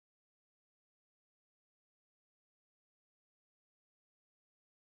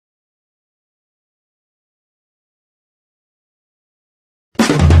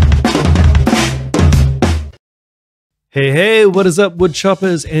Hey, what is up,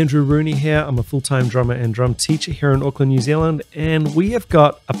 woodchoppers? Andrew Rooney here. I'm a full-time drummer and drum teacher here in Auckland, New Zealand, and we have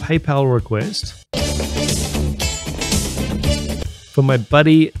got a PayPal request for my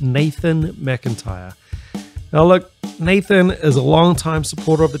buddy Nathan McIntyre. Now look, Nathan is a long-time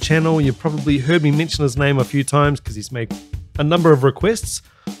supporter of the channel. You've probably heard me mention his name a few times because he's made a number of requests.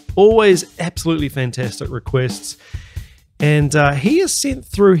 Always absolutely fantastic requests. And he has sent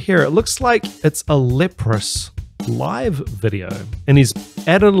through here, it looks like it's a Leprous live video, and he's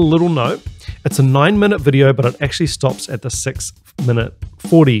added a little note. It's a 9-minute video, but it actually stops at the 6-minute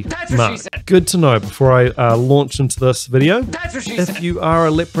 40 mark. Good to know before I launch into this video. If you are a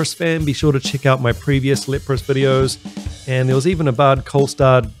Leprous fan, be sure to check out my previous Leprous videos. And there was even a Baard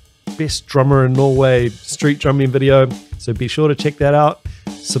Kolstad best drummer in Norway street drumming video, so be sure to check that out.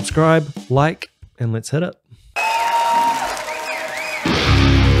 Subscribe, like, and let's hit it.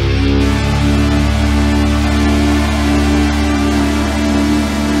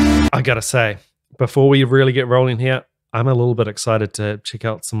 I gotta say, before we really get rolling here, I'm a little bit excited to check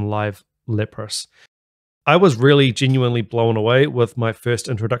out some live Leprous. I was really genuinely blown away with my first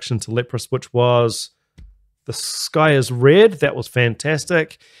introduction to Leprous, which was The Sky is Red. That was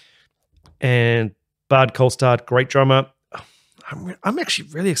fantastic. And Baard Kolstad, great drummer. I'm actually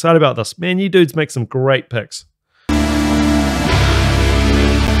really excited about this. Man, you dudes make some great picks.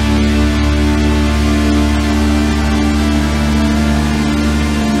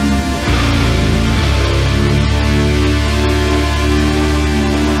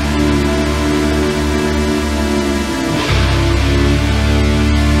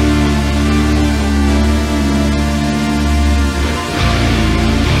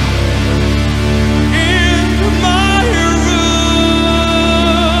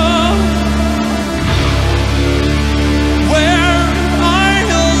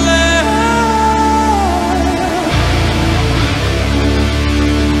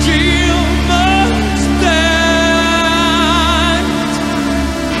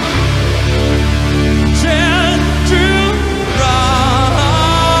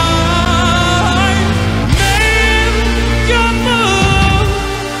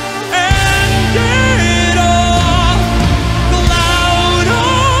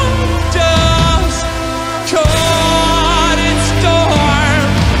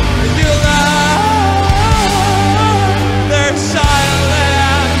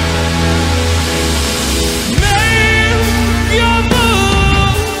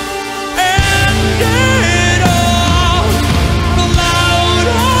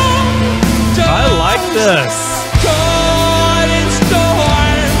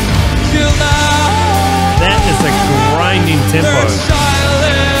 That is a grinding tempo.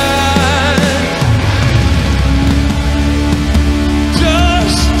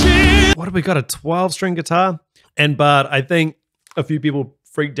 What have we got? A 12-string guitar? And Baard, I think a few people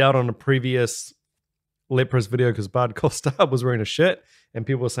freaked out on a previous Leprous video because Baard Kolstad was wearing a shirt, and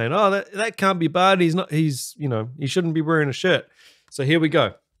people were saying, "Oh, that can't be Baard. He shouldn't be wearing a shirt." So here we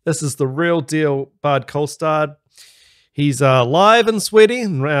go. This is the real deal Baard Kolstad. He's live and sweaty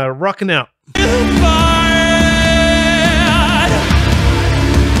and rocking out.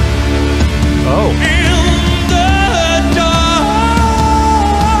 Oh.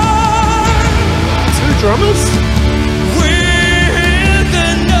 Two drummers?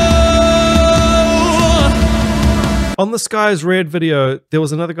 On the Sky is Red video, there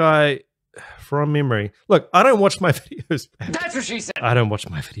was another guy from memory. Look, I don't watch my videos back. That's what she said. I don't watch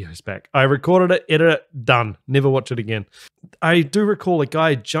my videos back. I recorded it, edit it, done. Never watch it again. I do recall a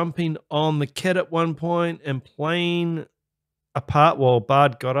guy jumping on the kit at one point and playing a part while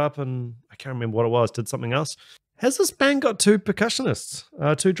Baard got up and I can't remember what it was, did something else. Has this band got two percussionists,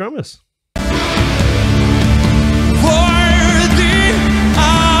 two drummers?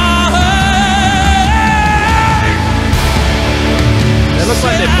 They look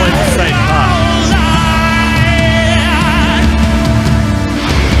like they're playing the same part.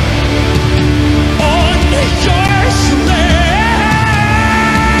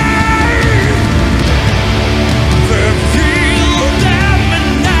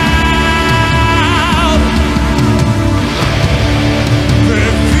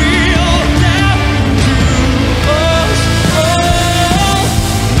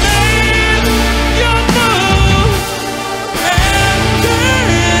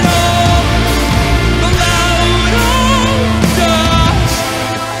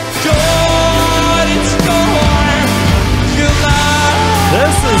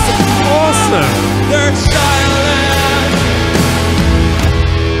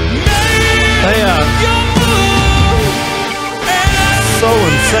 They are so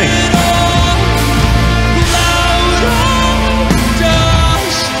insane.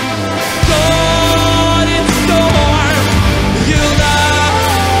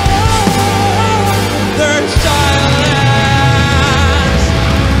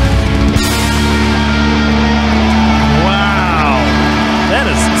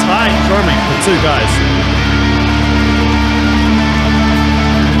 too, guys.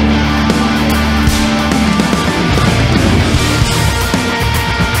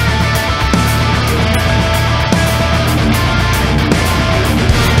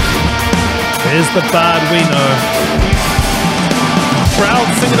 Here's the Baard we know. Crowd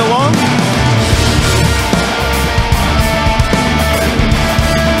singing along.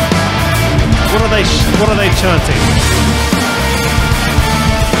 What are they chanting?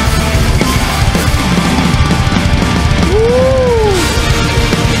 Woo!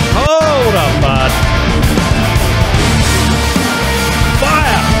 Hold up, Baard.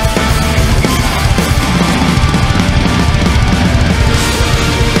 Fire!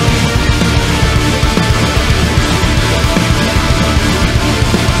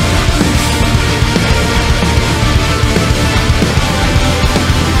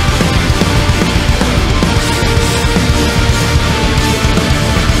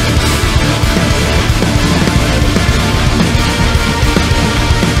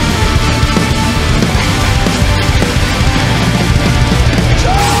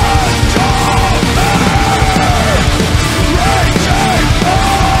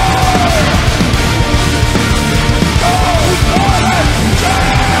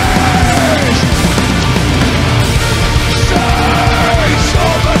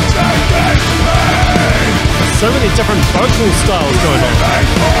 So many different vocal styles going on.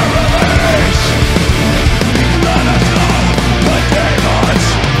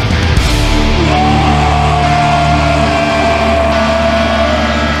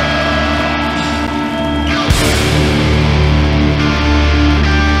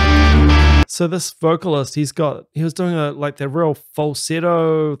 So this vocalist, he was doing like the real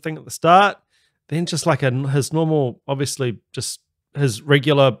falsetto thing at the start, then just like his normal, obviously just his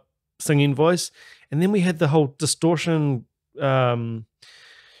regular singing voice. And then we had the whole distortion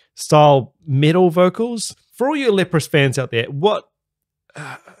style metal vocals. For all you Leprous fans out there, who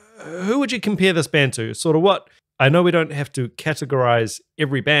would you compare this band to? Sort of what? I know we don't have to categorize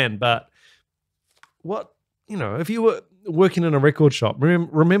every band, but what, you know, if you were working in a record shop,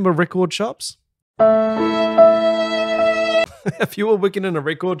 remember record shops? If you were working in a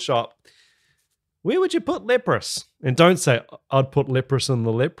record shop, where would you put Leprous? And don't say, I'd put Leprous in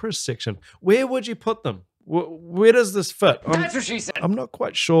the Leprous section. Where would you put them? Where does this fit? That's what she said. I'm not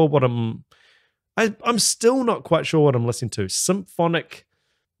quite sure what I'm still not quite sure what I'm listening to. Symphonic,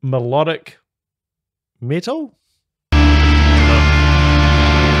 melodic metal? No.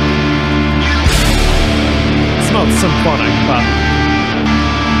 It's not symphonic, but...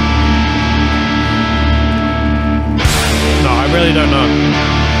 No, I really don't know.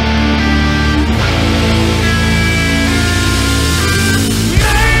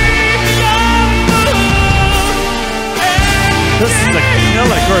 This is a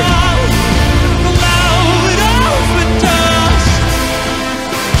killer group.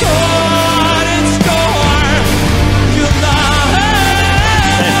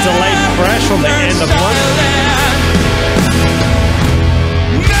 That delayed crash on the end of one.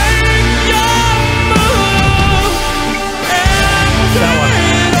 That one,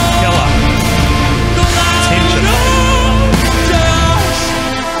 killer. Tension.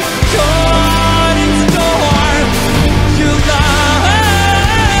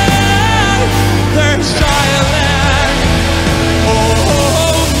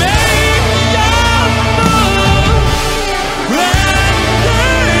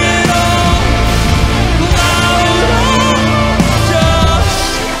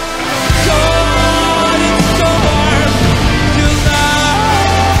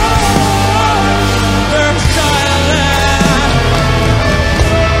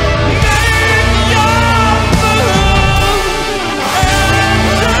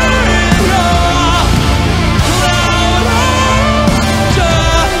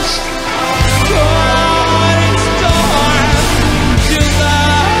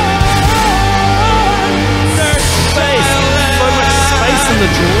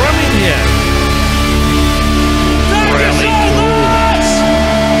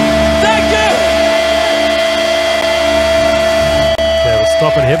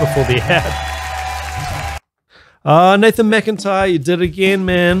 Stop it here before the ad. Nathan McIntyre, you did it again,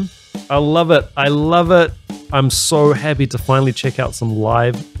 man. I love it. I love it. I'm so happy to finally check out some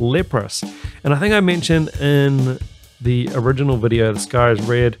live Leprous. And I think I mentioned in the original video, The Sky is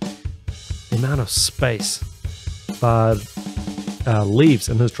Red, the amount of space Baard leaves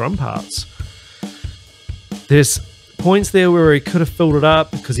in his drum parts. There's points there where he could have filled it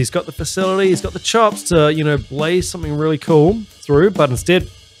up because he's got the facility, he's got the chops to, you know, blaze something really cool through, but instead,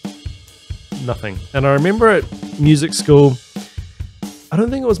 nothing. And I remember at music school, I don't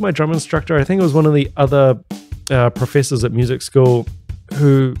think it was my drum instructor. I think it was one of the other professors at music school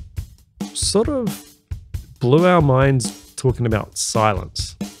who sort of blew our minds talking about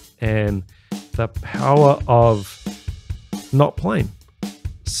silence and the power of not playing.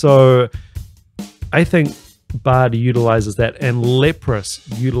 So I think Baard utilizes that, and Leprous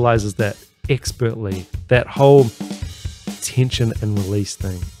utilizes that expertly. That whole tension and release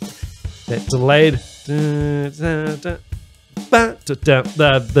thing, that delayed, the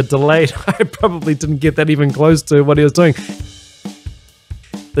delayed. I probably didn't get that even close to what he was doing.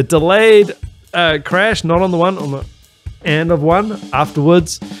 The delayed crash, not on the one, on the end of one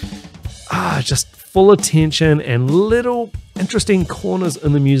afterwards. Just full of tension and little interesting corners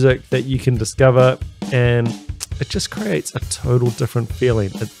in the music that you can discover, and it just creates a total different feeling.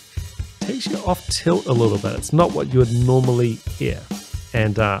 It takes you off tilt a little bit. It's not what you would normally hear,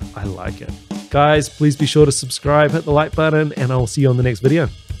 and I like it. Guys, please be sure to subscribe, hit the like button, and I'll see you on the next video.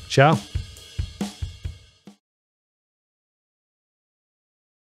 Ciao.